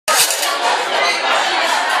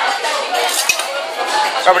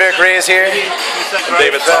Robert Eric Reyes here. And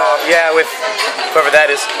David Toff. Yeah, with whoever that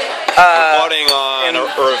is. Reporting on a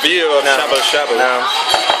review of Shabu Shabu. No.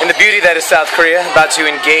 In the beauty that is South Korea, about to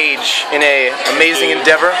engage in a amazing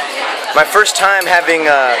endeavor. My first time having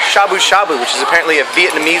Shabu Shabu, which is apparently a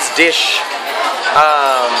Vietnamese dish.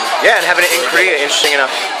 Yeah, and having it in Korea, interesting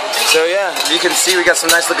enough. So yeah, you can see we got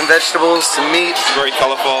some nice looking vegetables, some meat. Very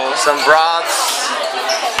colorful. Some broths.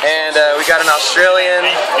 And we got an Australian.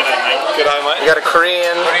 Good eye, Mike. We got a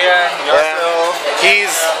Korean. Yeah. He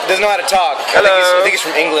doesn't know how to talk. Hello. I think he's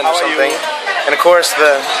from England or something. And of course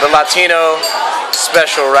the Latino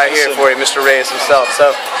special right here for you, Mr. Reyes himself.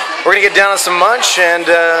 So we're gonna get down on some munch and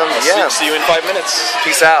yeah. See you in 5 minutes.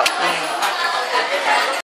 Peace out.